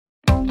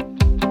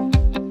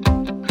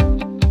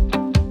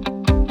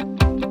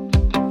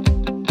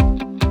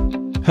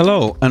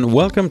Hello, and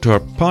welcome to our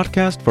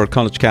podcast for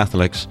college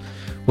Catholics,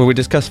 where we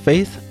discuss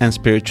faith and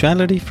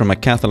spirituality from a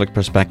Catholic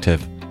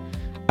perspective.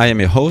 I am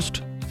your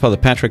host, Father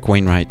Patrick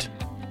Wainwright.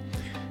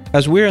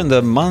 As we're in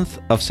the month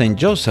of St.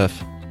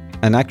 Joseph,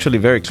 and actually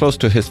very close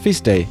to his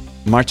feast day,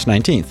 March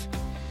 19th,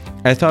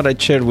 I thought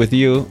I'd share with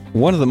you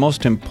one of the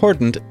most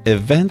important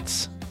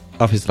events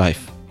of his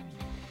life.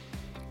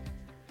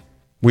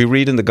 We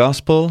read in the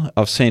Gospel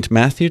of St.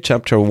 Matthew,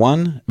 chapter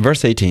 1,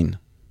 verse 18.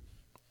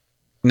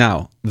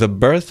 Now, the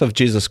birth of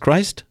Jesus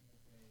Christ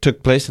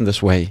took place in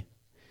this way.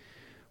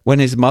 When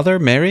his mother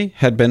Mary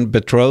had been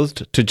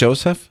betrothed to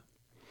Joseph,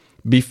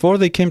 before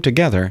they came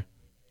together,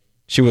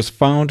 she was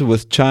found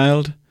with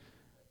child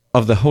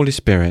of the Holy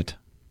Spirit.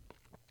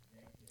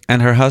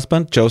 And her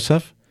husband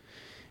Joseph,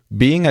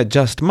 being a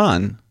just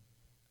man,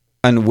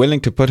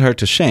 unwilling to put her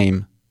to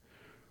shame,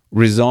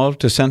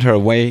 resolved to send her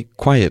away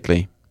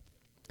quietly.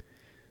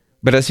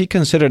 But as he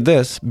considered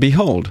this,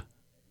 behold,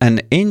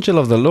 an angel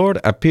of the Lord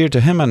appeared to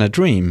him in a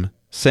dream,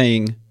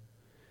 saying,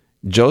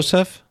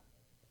 Joseph,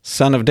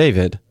 son of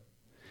David,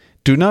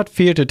 do not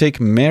fear to take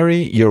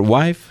Mary your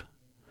wife,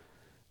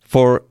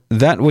 for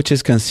that which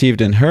is conceived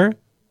in her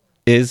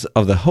is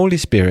of the Holy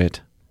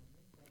Spirit.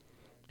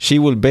 She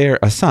will bear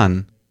a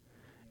son,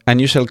 and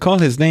you shall call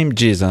his name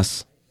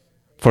Jesus,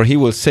 for he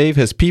will save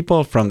his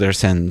people from their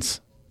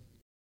sins.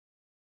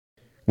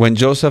 When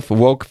Joseph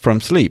woke from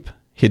sleep,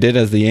 he did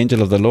as the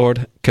angel of the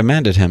Lord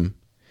commanded him.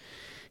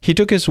 He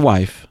took his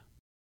wife,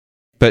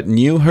 but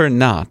knew her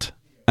not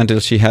until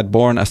she had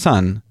borne a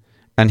son,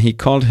 and he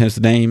called his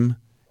name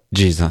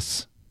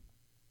Jesus.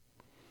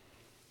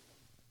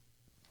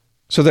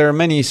 So there are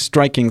many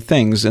striking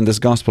things in this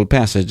gospel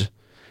passage,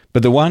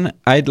 but the one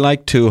I'd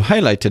like to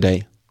highlight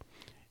today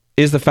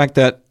is the fact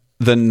that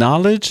the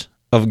knowledge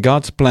of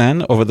God's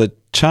plan over the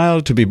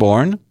child to be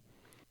born,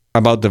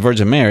 about the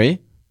Virgin Mary,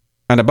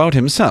 and about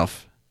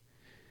himself,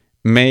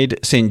 made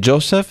St.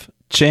 Joseph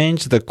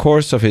change the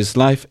course of his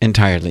life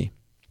entirely.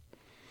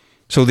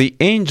 So the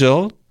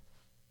angel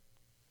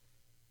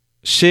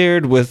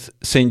shared with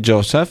St.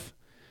 Joseph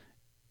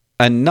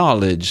a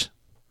knowledge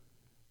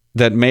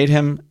that made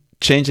him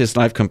change his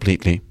life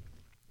completely.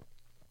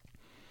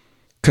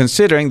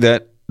 Considering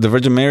that the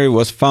Virgin Mary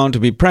was found to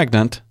be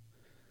pregnant,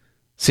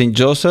 St.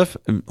 Joseph,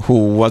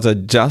 who was a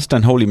just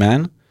and holy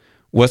man,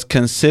 was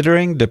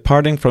considering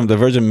departing from the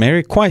Virgin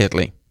Mary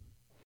quietly.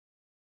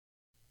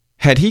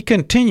 Had he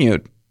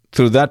continued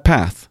through that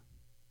path,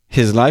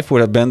 his life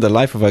would have been the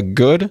life of a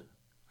good,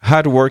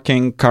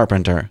 hard-working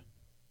carpenter.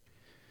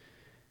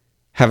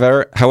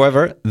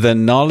 However, the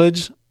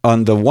knowledge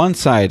on the one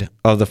side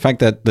of the fact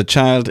that the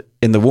child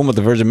in the womb of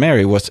the Virgin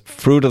Mary was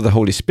fruit of the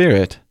Holy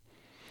Spirit,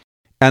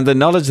 and the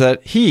knowledge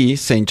that he,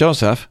 St.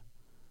 Joseph,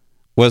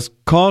 was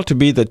called to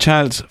be the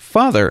child's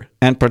father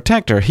and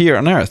protector here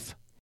on earth,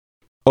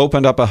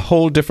 opened up a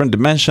whole different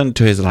dimension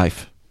to his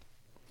life.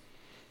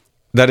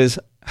 That is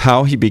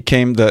how he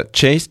became the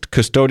chaste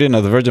custodian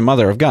of the Virgin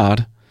Mother of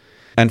God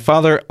and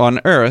father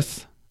on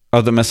earth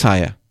of the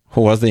Messiah,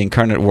 who was the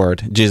incarnate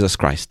Word, Jesus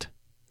Christ.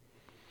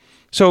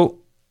 So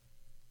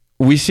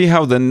we see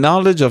how the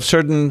knowledge of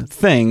certain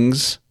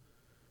things,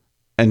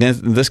 and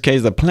in this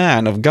case the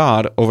plan of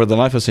God over the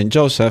life of St.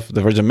 Joseph,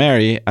 the Virgin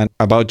Mary, and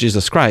about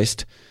Jesus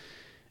Christ,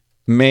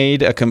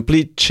 made a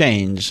complete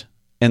change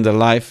in the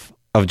life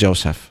of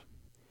Joseph.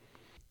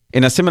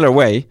 In a similar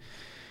way,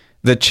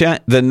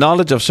 the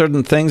knowledge of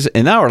certain things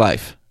in our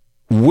life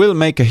will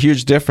make a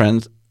huge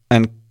difference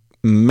and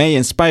may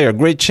inspire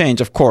great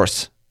change, of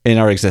course, in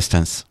our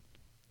existence.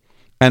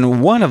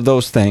 And one of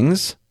those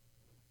things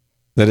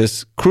that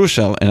is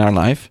crucial in our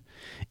life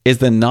is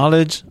the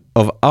knowledge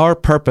of our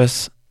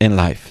purpose in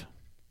life.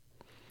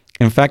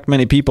 In fact,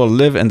 many people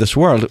live in this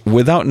world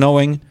without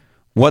knowing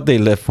what they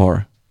live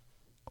for.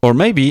 Or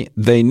maybe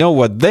they know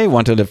what they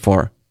want to live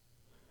for,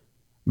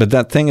 but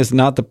that thing is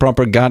not the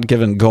proper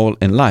God-given goal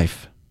in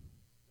life.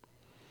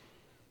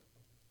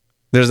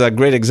 There's a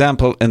great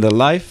example in the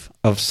life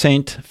of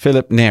Saint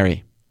Philip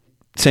Neri.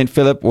 Saint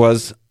Philip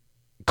was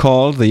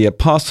called the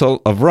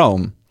Apostle of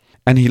Rome,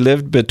 and he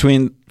lived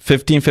between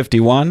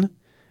 1551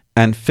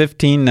 and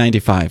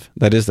 1595.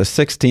 That is the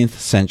 16th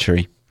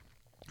century,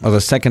 or the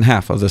second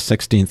half of the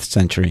 16th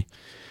century.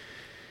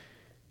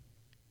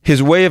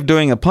 His way of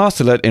doing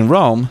apostolate in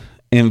Rome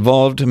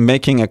involved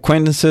making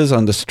acquaintances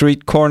on the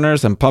street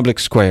corners and public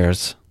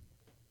squares.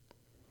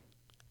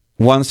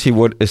 Once he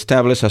would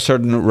establish a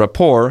certain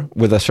rapport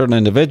with a certain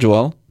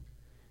individual,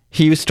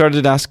 he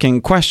started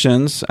asking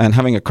questions and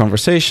having a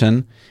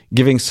conversation,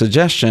 giving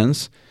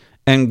suggestions,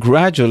 and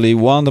gradually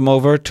won them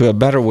over to a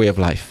better way of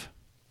life.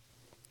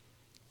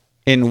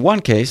 In one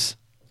case,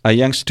 a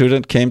young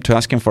student came to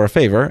ask him for a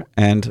favor,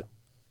 and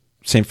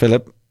St.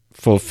 Philip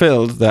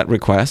fulfilled that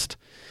request,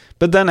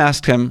 but then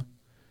asked him,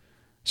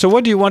 "So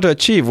what do you want to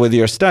achieve with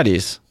your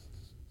studies?"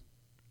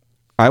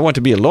 "I want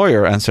to be a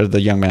lawyer," answered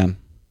the young man.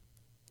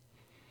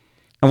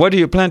 "And what do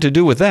you plan to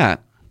do with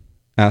that?"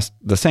 asked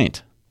the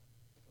saint.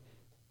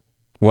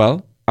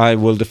 "Well, I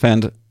will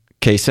defend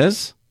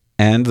cases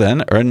and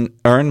then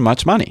earn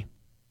much money.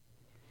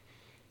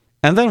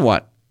 And then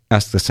what?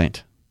 Asked the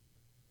saint.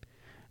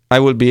 I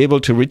will be able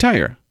to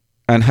retire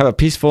and have a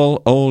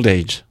peaceful old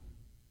age.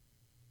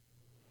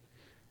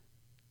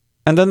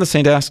 And then the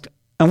saint asked,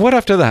 and what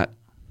after that?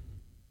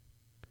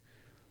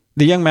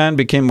 The young man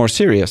became more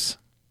serious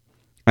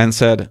and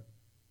said,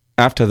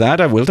 after that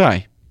I will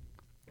die.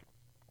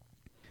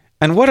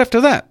 And what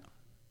after that?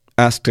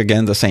 Asked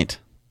again the saint.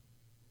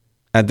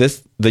 At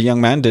this, the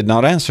young man did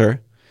not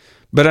answer,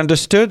 but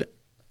understood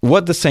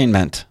what the saint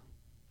meant.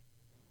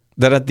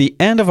 That at the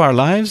end of our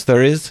lives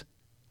there is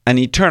an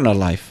eternal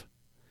life,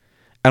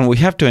 and we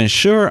have to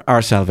ensure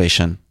our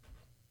salvation.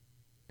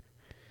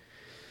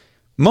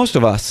 Most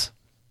of us,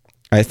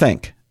 I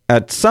think,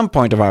 at some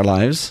point of our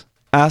lives,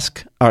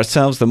 ask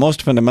ourselves the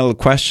most fundamental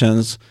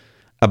questions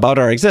about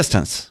our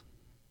existence.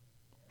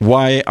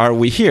 Why are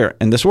we here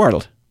in this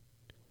world?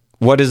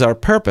 What is our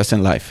purpose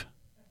in life?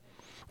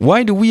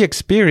 Why do we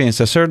experience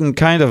a certain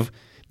kind of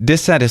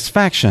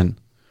dissatisfaction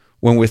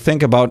when we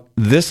think about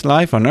this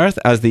life on earth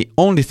as the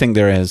only thing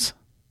there is?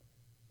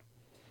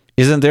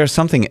 Isn't there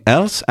something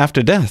else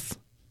after death?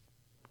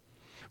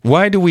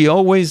 Why do we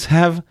always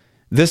have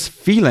this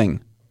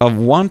feeling of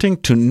wanting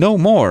to know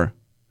more,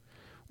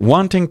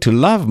 wanting to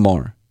love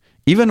more?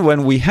 Even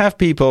when we have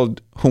people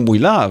whom we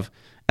love,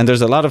 and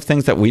there's a lot of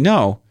things that we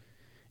know,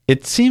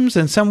 it seems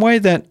in some way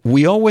that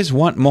we always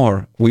want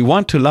more. We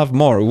want to love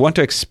more. We want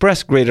to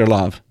express greater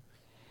love.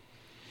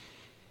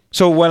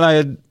 So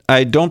while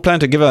I don't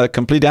plan to give a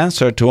complete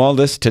answer to all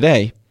this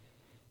today,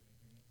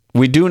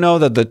 we do know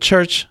that the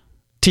church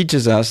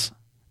teaches us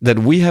that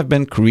we have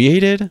been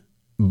created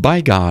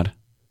by God.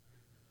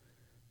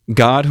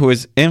 God who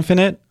is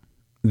infinite,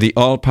 the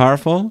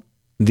all-powerful,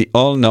 the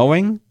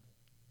all-knowing,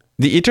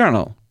 the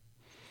eternal,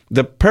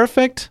 the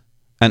perfect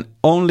and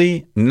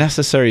only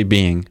necessary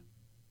being.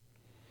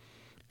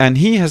 And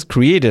He has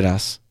created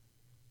us.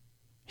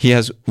 He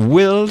has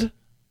willed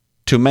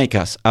to make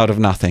us out of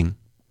nothing.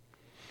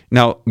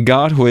 Now,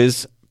 God, who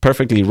is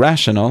perfectly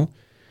rational,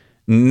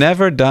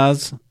 never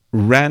does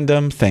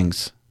random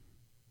things,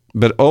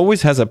 but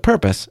always has a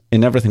purpose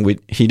in everything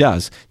He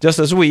does. Just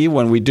as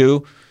when we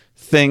do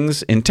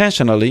things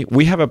intentionally,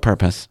 we have a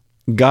purpose.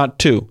 God,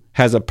 too,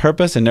 has a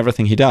purpose in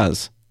everything He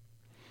does.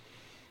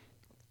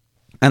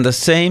 And the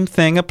same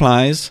thing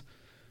applies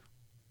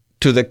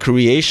to the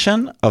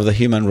creation of the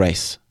human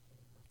race.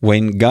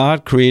 When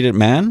God created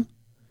man,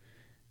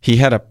 He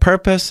had a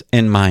purpose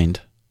in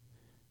mind.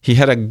 He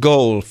had a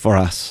goal for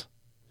us.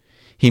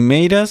 He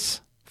made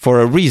us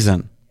for a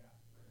reason.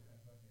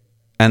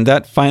 And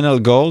that final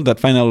goal, that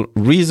final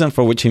reason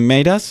for which He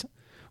made us,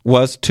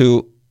 was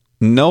to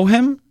know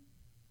Him,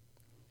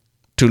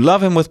 to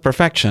love Him with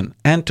perfection,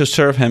 and to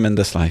serve Him in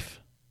this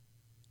life.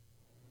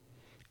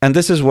 And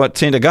this is what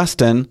St.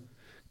 Augustine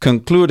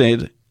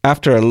concluded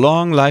after a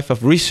long life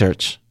of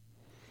research.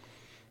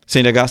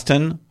 St.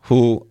 Augustine,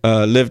 who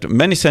lived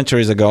many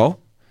centuries ago,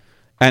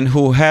 and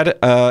who had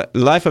a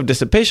life of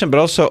dissipation, but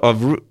also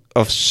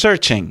of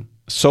searching,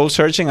 soul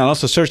searching, and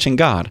also searching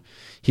God.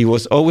 He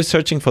was always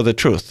searching for the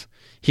truth.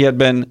 He had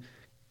been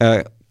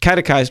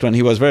catechized when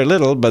he was very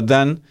little, but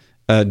then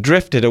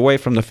drifted away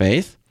from the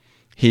faith.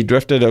 He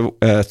drifted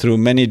through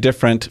many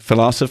different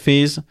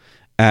philosophies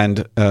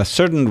and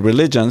certain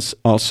religions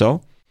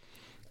also,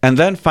 and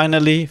then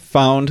finally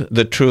found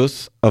the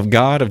truth of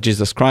God, of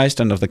Jesus Christ,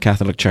 and of the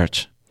Catholic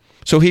Church.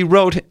 So he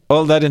wrote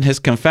all that in his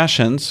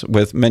Confessions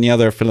with many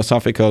other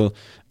philosophical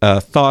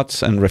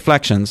thoughts and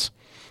reflections.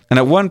 And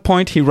at one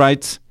point he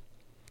writes,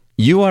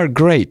 "You are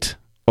great,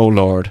 O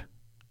Lord,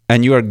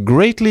 and you are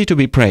greatly to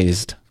be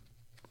praised.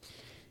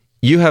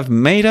 You have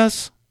made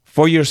us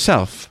for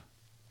yourself,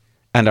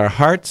 and our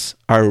hearts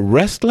are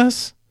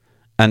restless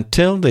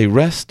until they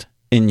rest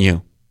in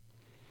you."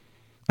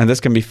 And this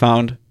can be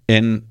found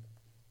in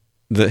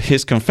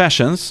his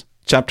Confessions,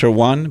 chapter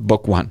 1,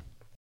 book 1.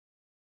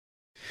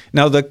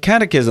 Now, the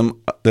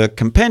Catechism, the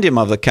compendium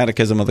of the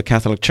Catechism of the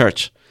Catholic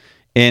Church,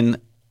 in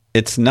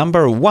its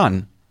number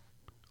 1,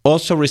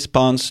 also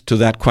responds to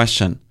that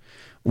question.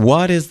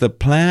 What is the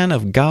plan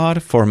of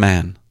God for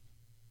man?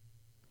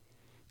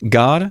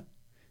 God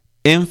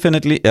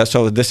infinitely,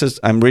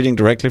 I'm reading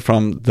directly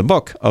from the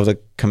book of the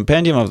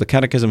compendium of the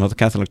Catechism of the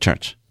Catholic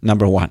Church,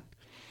 number 1.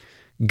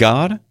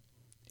 God,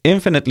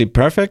 infinitely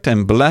perfect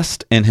and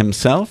blessed in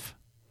Himself,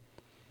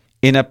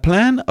 in a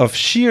plan of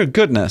sheer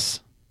goodness,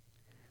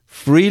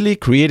 freely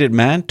created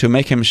man to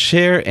make him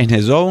share in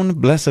his own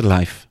blessed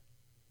life.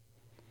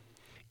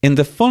 In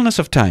the fullness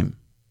of time,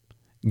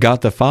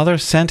 God the Father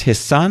sent His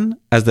Son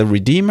as the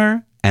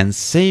Redeemer and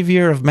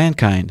Savior of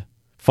mankind,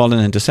 fallen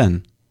into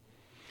sin,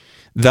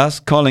 thus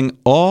calling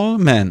all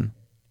men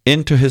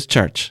into His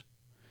church,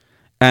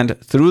 and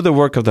through the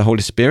work of the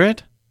Holy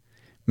Spirit,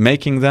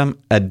 making them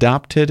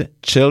adopted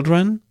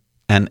children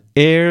and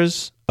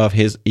heirs of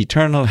His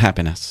eternal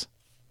happiness.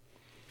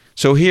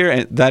 So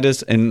here, that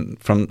is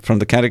from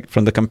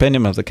the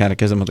compendium of the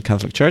Catechism of the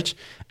Catholic Church,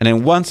 and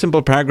in one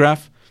simple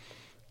paragraph,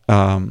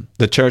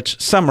 the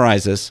Church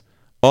summarizes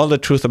all the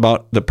truth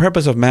about the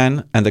purpose of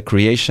man and the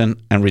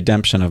creation and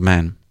redemption of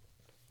man.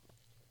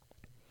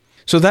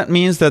 So that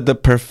means that the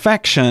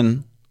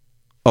perfection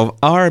of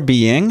our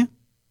being,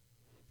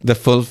 the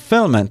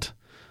fulfillment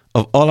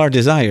of all our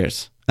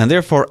desires, and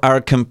therefore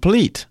our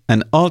complete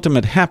and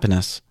ultimate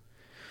happiness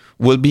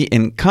will be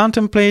in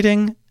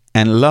contemplating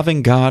and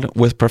loving God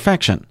with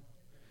perfection,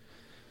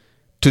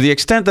 to the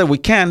extent that we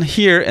can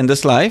here in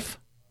this life,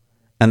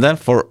 and then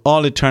for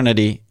all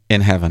eternity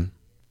in heaven.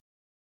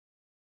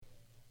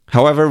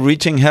 However,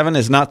 reaching heaven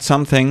is not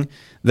something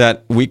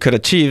that we could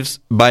achieve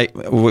by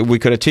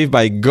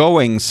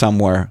going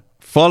somewhere,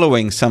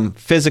 following some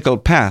physical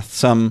path,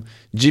 some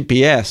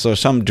GPS or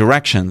some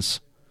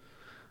directions.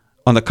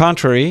 On the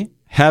contrary,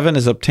 heaven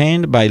is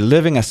obtained by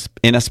living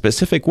in a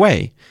specific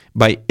way,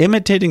 by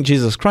imitating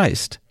Jesus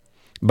Christ,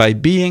 by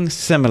being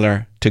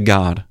similar to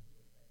God,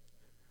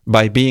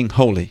 by being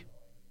holy.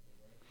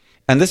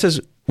 And this is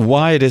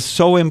why it is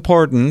so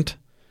important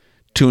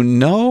to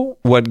know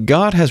what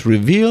God has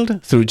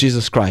revealed through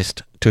Jesus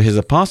Christ to his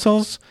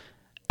apostles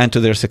and to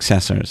their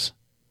successors.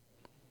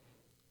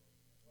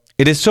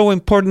 It is so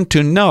important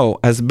to know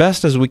as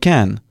best as we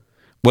can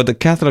what the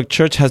Catholic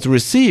Church has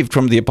received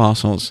from the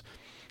apostles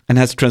and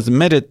has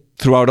transmitted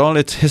throughout all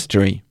its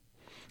history.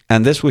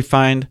 And this we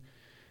find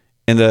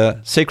in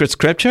the sacred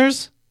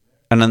scriptures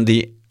and in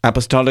the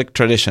apostolic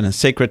tradition and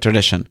sacred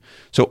tradition.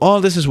 So all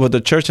this is what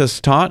the Church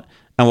has taught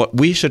and what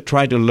we should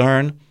try to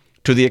learn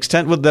to the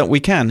extent that we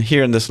can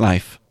here in this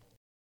life.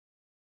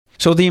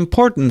 So the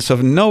importance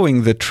of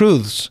knowing the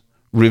truths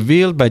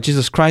revealed by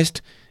Jesus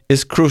Christ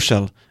is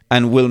crucial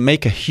and will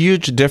make a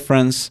huge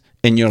difference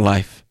in your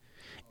life.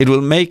 It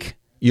will make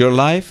your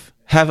life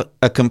have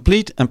a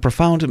complete and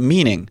profound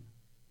meaning.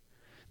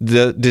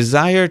 The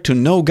desire to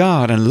know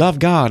God and love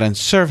God and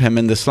serve him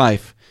in this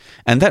life.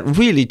 And that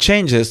really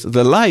changes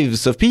the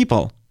lives of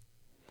people.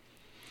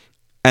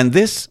 And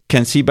this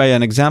can see by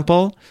an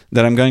example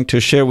that I'm going to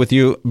share with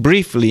you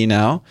briefly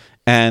now.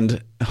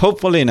 And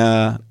hopefully in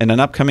an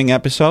upcoming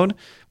episode,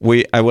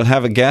 I will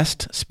have a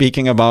guest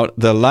speaking about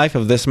the life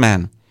of this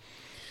man,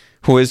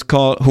 who was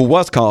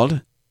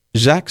called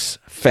Jacques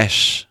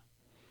Fesch.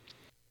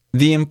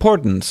 The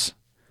importance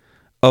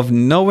of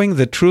knowing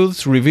the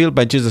truths revealed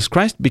by Jesus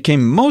Christ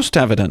became most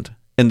evident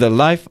in the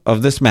life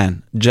of this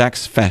man, Jacques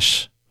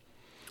Fesch,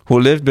 who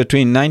lived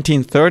between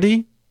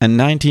 1930 and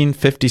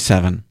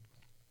 1957.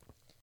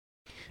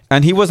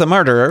 And he was a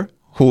murderer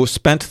who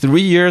spent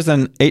 3 years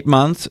and 8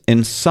 months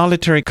in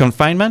solitary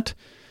confinement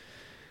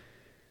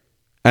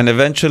and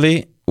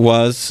eventually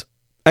was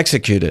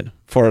executed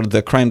for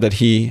the crime that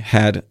he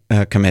had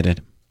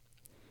committed.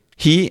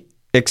 He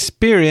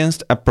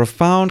experienced a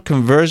profound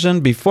conversion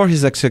before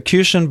his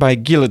execution by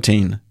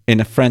guillotine in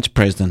a French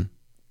prison.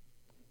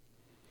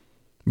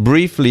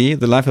 Briefly,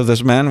 the life of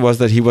this man was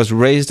that he was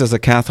raised as a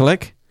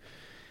Catholic,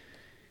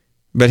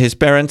 but his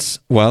parents,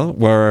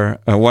 were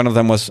one of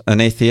them was an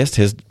atheist,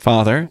 his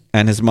father,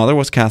 and his mother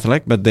was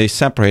Catholic, but they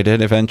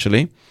separated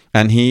eventually,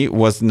 and he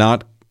was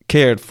not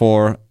cared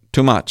for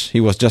too much. He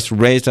was just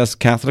raised as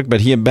Catholic,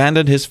 but he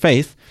abandoned his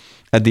faith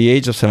at the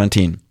age of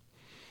 17.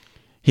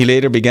 He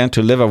later began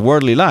to live a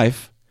worldly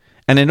life,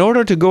 and in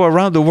order to go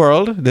around the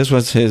world, this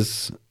was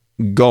his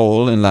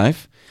goal in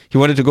life, he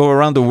wanted to go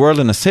around the world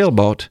in a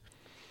sailboat,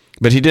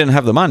 but he didn't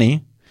have the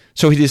money,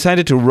 so he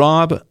decided to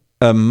rob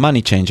a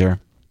money changer.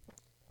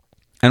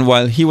 And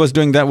while he was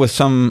doing that with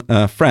some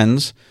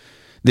friends,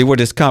 they were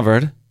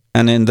discovered,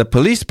 and in the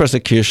police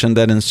persecution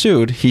that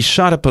ensued, he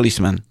shot a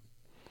policeman.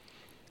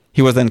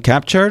 He was then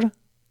captured,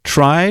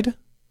 tried,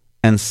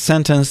 and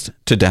sentenced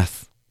to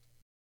death.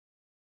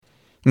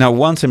 Now,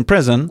 once in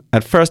prison,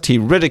 at first he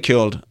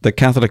ridiculed the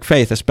Catholic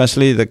faith,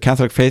 especially the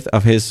Catholic faith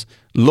of his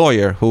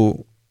lawyer,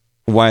 who,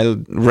 while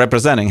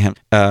representing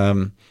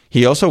him,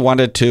 he also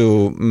wanted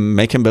to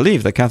make him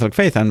believe the Catholic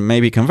faith and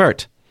maybe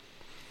convert.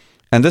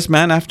 And this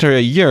man, after a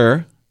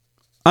year,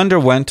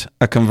 underwent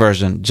a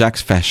conversion, Jacques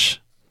Fesch.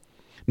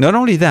 Not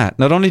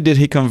only did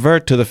he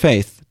convert to the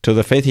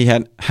faith he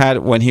had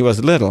when he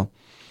was little,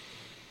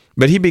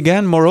 but he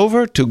began,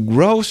 moreover, to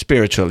grow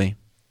spiritually.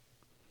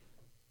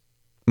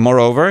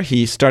 Moreover,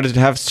 he started to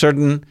have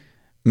certain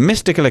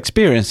mystical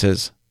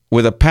experiences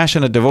with a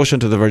passionate devotion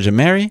to the Virgin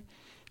Mary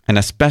and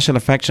a special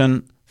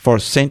affection for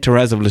Saint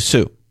Therese of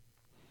Lisieux.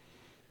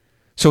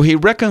 So he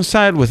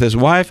reconciled with his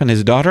wife and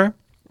his daughter,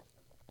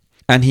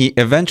 and he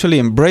eventually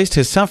embraced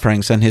his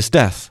sufferings and his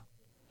death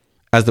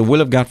as the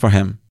will of God for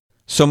him.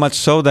 So much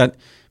so that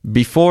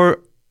before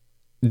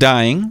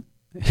dying,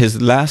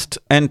 his last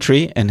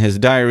entry in his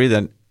diary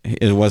that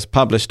it was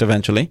published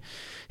eventually,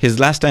 his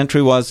last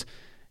entry was,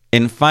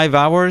 "In 5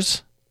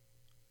 hours,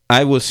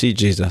 I will see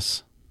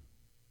Jesus."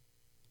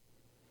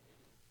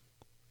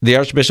 The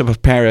Archbishop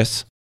of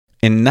Paris,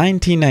 in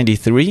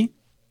 1993,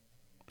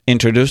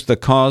 introduced the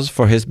cause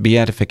for his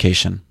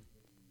beatification.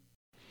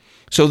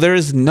 So there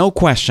is no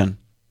question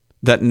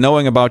that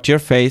knowing about your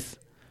faith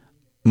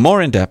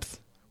more in depth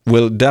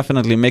will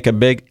definitely make a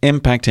big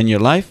impact in your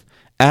life,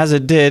 as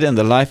it did in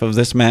the life of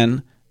this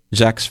man,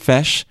 Jacques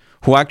Fesch,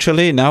 who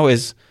actually now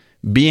is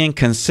being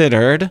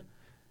considered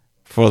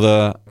for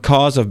the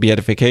cause of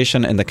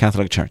beatification in the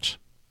Catholic Church.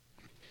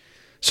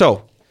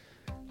 So,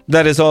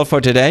 that is all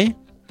for today.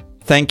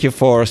 Thank you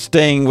for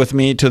staying with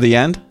me to the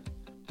end.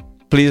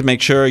 Please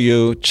make sure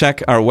you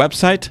check our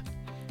website,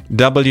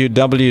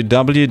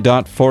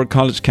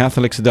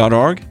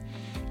 www.forcollegecatholics.org,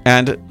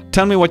 and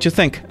tell me what you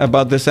think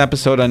about this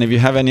episode, and if you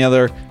have any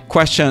other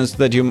questions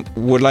that you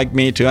would like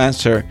me to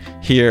answer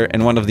here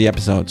in one of the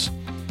episodes.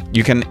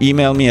 You can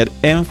email me at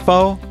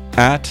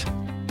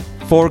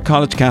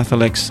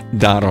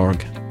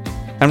info@forcollegecatholics.org.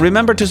 And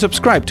remember to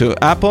subscribe to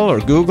Apple or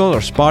Google or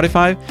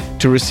Spotify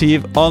to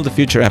receive all the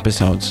future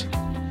episodes.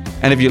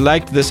 And if you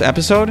liked this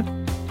episode,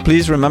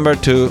 please remember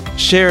to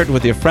share it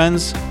with your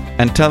friends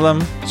and tell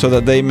them so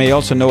that they may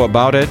also know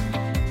about it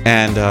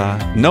and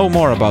know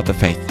more about the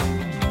faith.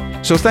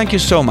 So thank you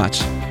so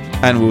much,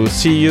 and we'll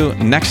see you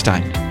next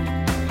time.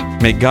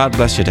 May God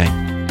bless your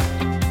day.